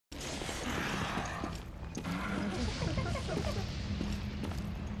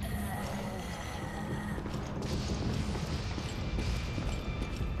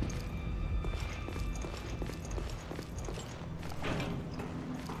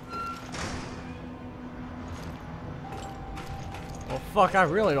Well, fuck, I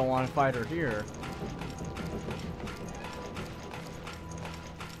really don't want to fight her here.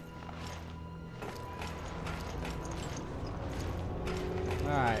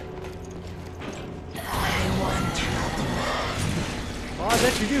 Alright. Oh, I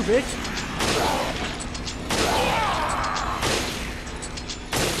bet you do, bitch.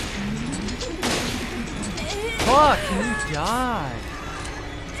 Fuck, can you die?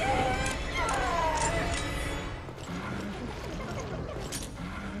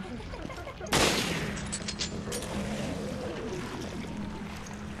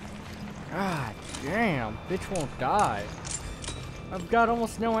 God damn, bitch won't die. I've got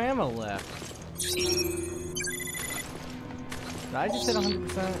almost no ammo left. Did I just hit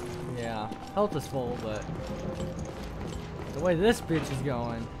 100%? Yeah, health is full, but the way this bitch is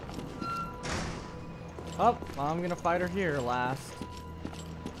going. Oh, I'm gonna fight her here last.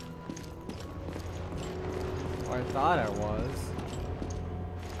 Or I thought I was.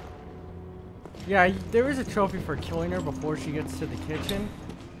 Yeah, there is a trophy for killing her before she gets to the kitchen.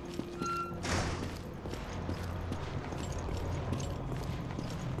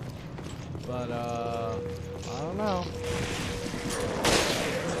 But, I don't know.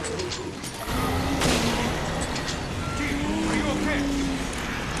 Are you okay?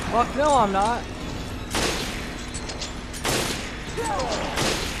 Fuck no, I'm not.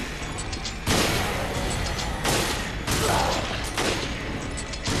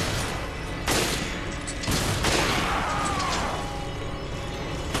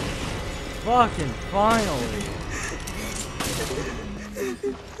 Fucking finally.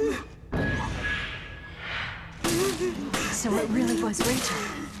 So it really was Rachel.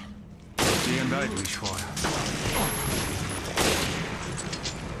 Die and I wish for.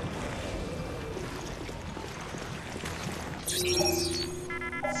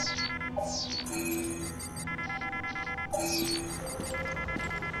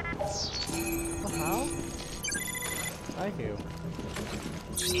 What the hell? Thank you.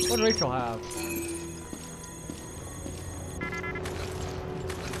 What did Rachel have?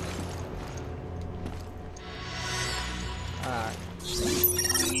 Alright.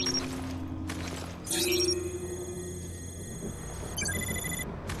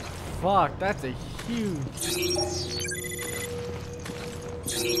 Fuck, that's a huge...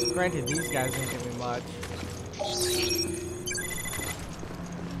 Granted, these guys didn't give me much.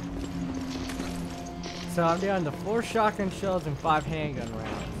 So I'm down to 4 shotgun shells and 5 handgun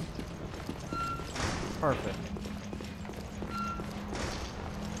rounds. Perfect.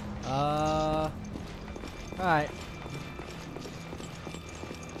 Alright.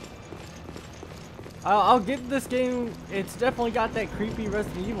 I'll give this game, it's definitely got that creepy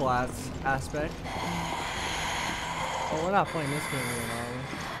Resident Evil aspect. Well, we're not playing this game anymore, are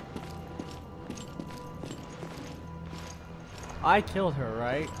we? I killed her,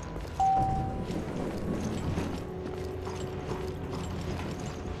 right?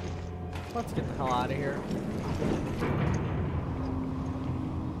 Let's get the hell out of here.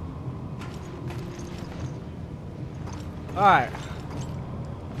 Alright.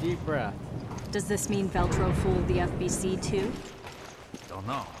 Deep breath. Does this mean Veltro fooled the FBC too? Don't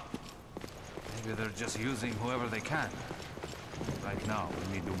know. Maybe they're just using whoever they can. Right now,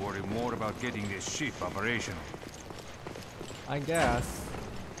 we need to worry more about getting this ship operational. I guess.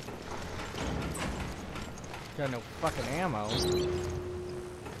 Got no fucking ammo.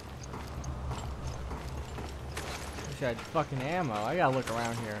 Wish I had fucking ammo. I gotta look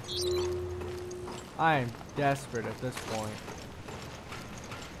around here. I am desperate at this point.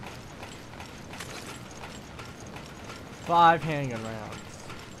 5 handgun rounds.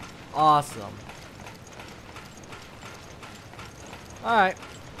 Awesome. Alright.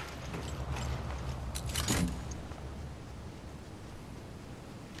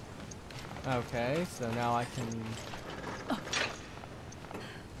 Okay, so now I can...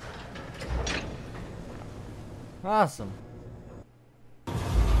 Awesome.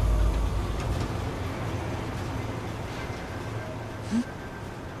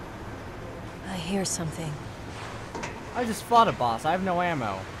 I hear something. I just fought a boss. I have no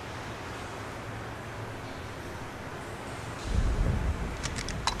ammo.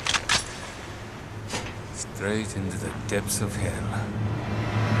 Straight into the depths of hell.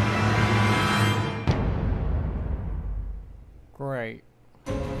 Great.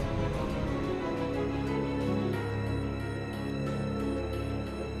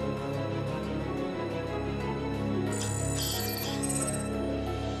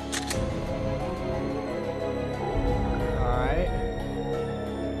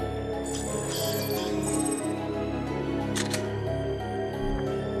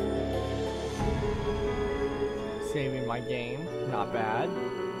 saving my game. Not bad.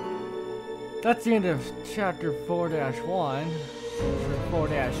 That's the end of chapter 4-1. Sure,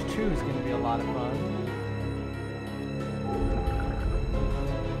 4-2 is going to be a lot of fun.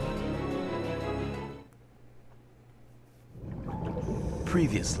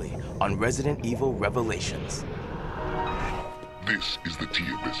 Previously on Resident Evil Revelations. This is the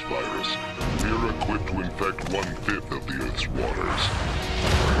T-Abyss virus. We're equipped to infect 1/5 of the Earth's waters.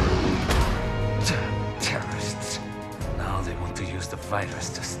 Terrorists. Now they want to use the virus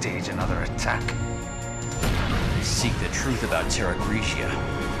to stage another attack. They seek the truth about Terra Grigia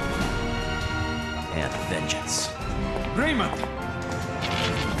and vengeance. Raymond!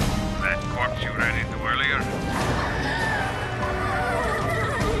 That corpse you ran into earlier?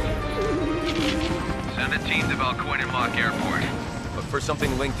 Send a team to Valcoin and Mock Airport. But for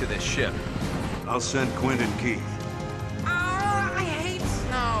something linked to this ship. I'll send Quint and Keith. I hate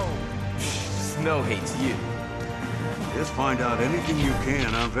snow. Snow hates you. Just find out anything you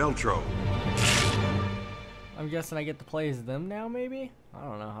can on Veltro. I'm guessing I get to play as them now, maybe? I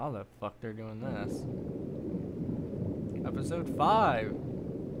don't know how the fuck they're doing this. Episode 5.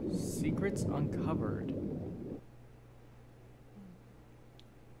 Secrets Uncovered.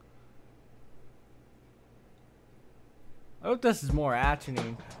 I hope this is more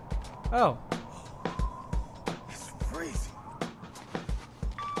actiony. Oh. It's freezing.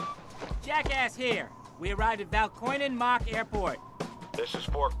 Jackass here. We arrived at Valcoin Mock Airport. This is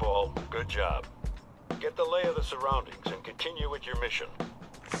Forkball. Good job. Get the lay of the surroundings and continue with your mission.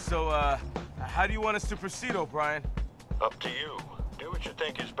 So, how do you want us to proceed, O'Brien? Up to you. Do what you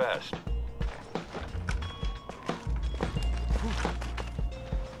think is best.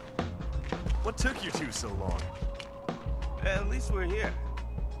 What took you two so long? At least we're here.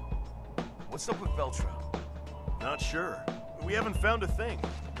 What's up with Veltro? Not sure. We haven't found a thing.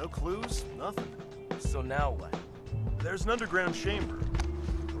 No clues, nothing. So now what? There's an underground chamber.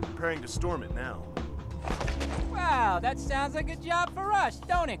 We're preparing to storm it now. Wow, that sounds like a job for us,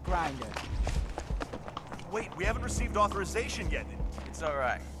 don't it, Grinder? Wait, we haven't received authorization yet. It's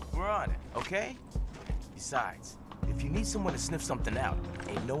alright. We're on it, okay? Besides, if you need someone to sniff something out,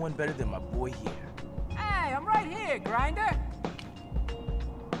 ain't no one better than my boy here. Hey, I'm right here, Grinder.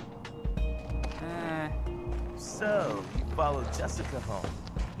 So, you followed Jessica home.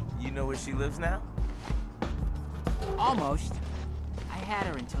 You know where she lives now? Almost. I had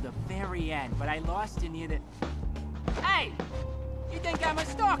her until the very end, but I lost her near the... Hey! You think I'm a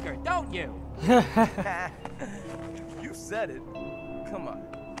stalker, don't you? You said it. Come on,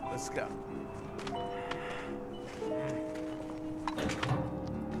 let's go.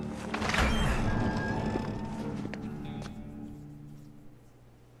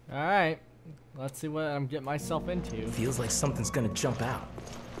 Alright. Let's see what I'm getting myself into. Feels like something's gonna jump out.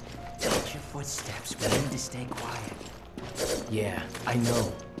 Watch your footsteps. We need to stay quiet. Yeah, I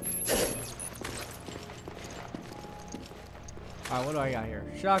know. Alright, what do I got here?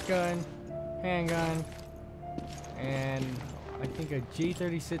 Shotgun, handgun, and I think a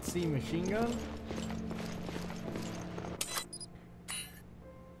G36C machine gun?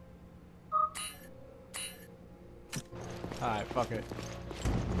 Alright, fuck it.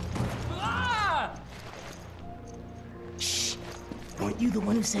 Ah! Shh! Weren't you the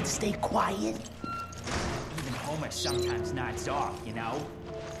one who said to stay quiet? Even Homer sometimes nods off, you know?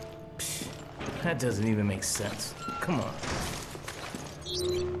 Psh, that doesn't even make sense. Come on.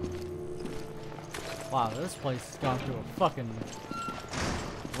 Wow, this place has gone through a fucking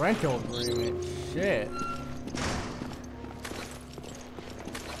rental agreement. Shit.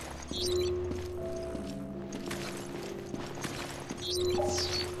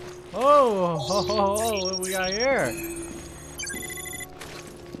 Oh, what do we got here?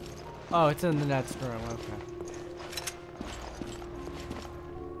 Oh, it's in the next room. Okay.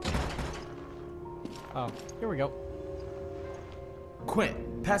 Oh, here we go.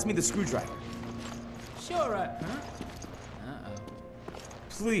 Quint, pass me the screwdriver. Sure, Uh-oh.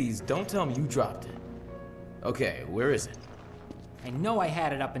 Please, don't tell me you dropped it. Okay, where is it? I know I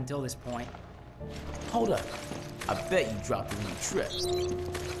had it up until this point. Hold up. I bet you dropped it when you tripped.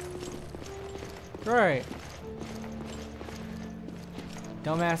 Great.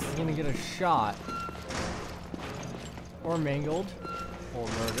 Dumbass is gonna get a shot. Or mangled. Or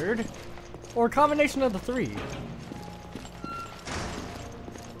murdered. Or a combination of the three.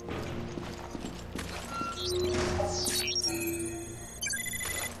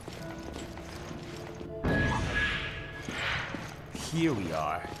 Here we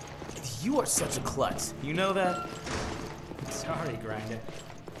are. You are such a klutz. You know that? Sorry, Grinder.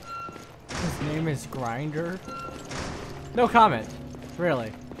 His name is Grinder. No comment.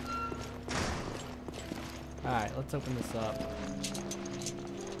 Really. Alright, let's open this up.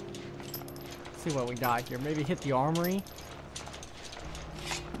 See what we got here. Maybe hit the armory.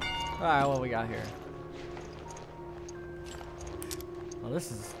 Alright, what we got here? Well,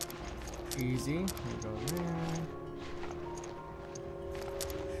 this is easy. We go there.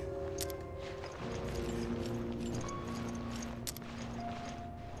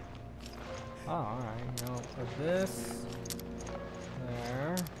 Oh, alright. You know, put this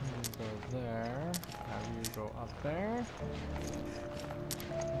there. You go there. Have you go up there.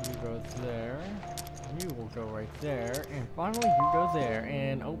 You go there. You will go right there. And finally, you go there.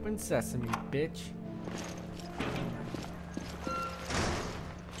 And open sesame, bitch.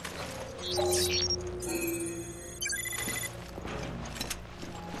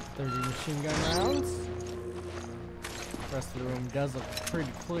 Machine gun rounds. The rest of the room does look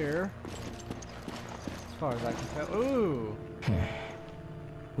pretty clear, as far as I can tell. Ooh!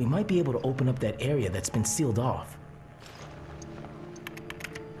 We might be able to open up that area that's been sealed off.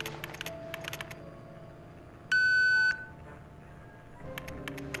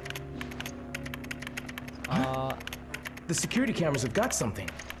 The security cameras have got something.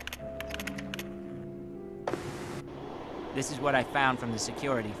 This is what I found from the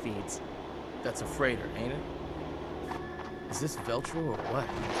security feeds. That's a freighter, ain't it? Is this Veltro or what?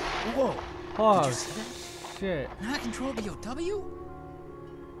 Whoa! Oh, did you see that? Shit. Not a control BOW?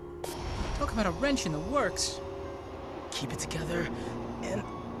 Talk about a wrench in the works. Keep it together, and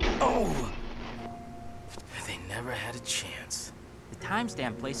oh! They never had a chance. The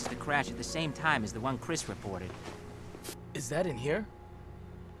timestamp places the crash at the same time as the one Chris reported. Is that in here?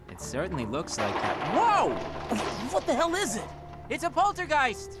 It certainly looks like that. Whoa! What the hell is it? It's a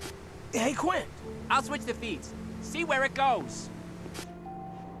poltergeist! Hey, Quinn! I'll switch the feeds. See where it goes.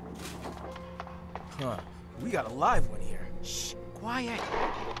 Huh. We got a live one here. Shh, quiet.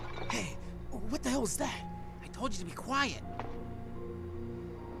 Hey, what the hell is that? I told you to be quiet.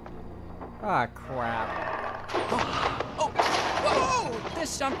 Ah, crap. Oh, whoa! There's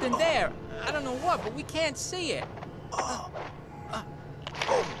something there. I don't know what, but we can't see it.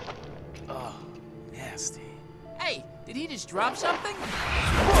 Nasty. Hey, did he just drop something?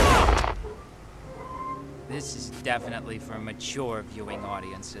 This is definitely for mature viewing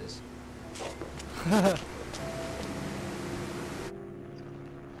audiences.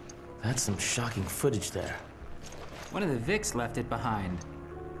 That's some shocking footage there. One of the Vics left it behind.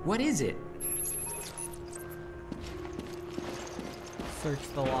 What is it? Search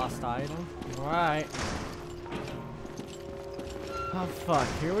the lost item. Alright. Oh fuck,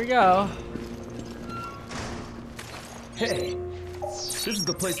 here we go. Hey, this is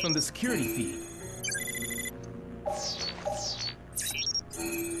the place from the security feed.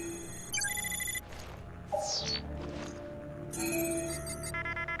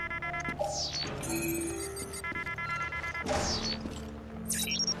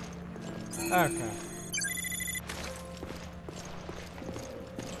 Okay.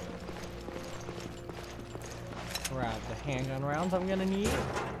 Grab the handgun rounds I'm gonna need.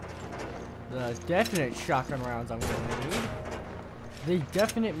 The definite shotgun rounds I'm gonna need. The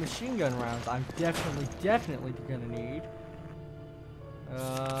definite machine gun rounds I'm definitely gonna need.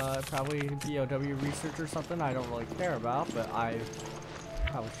 Probably BOW research or something I don't really care about, but I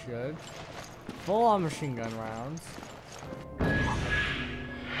probably should. Full on machine gun rounds.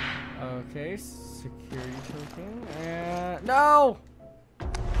 Okay, security token, and no!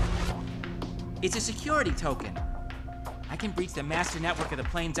 It's a security token. I can breach the master network of the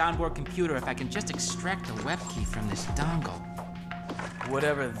plane's onboard computer if I can just extract the web key from this dongle.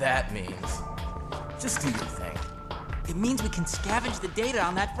 Whatever that means. Just do your thing. It means we can scavenge the data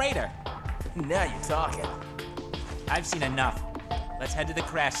on that freighter. Now you're talking. I've seen enough. Let's head to the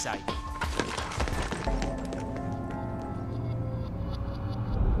crash site.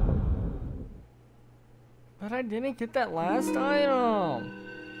 But I didn't get that last item.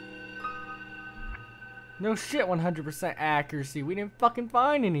 No shit, 100% accuracy. We didn't fucking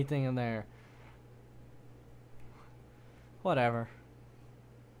find anything in there. Whatever.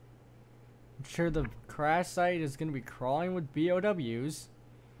 I'm sure the crash site is gonna be crawling with BOWs.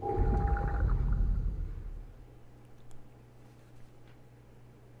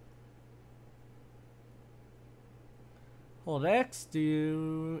 Hold X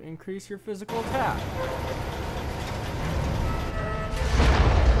to increase your physical attack.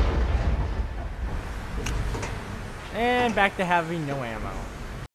 And back to having no ammo.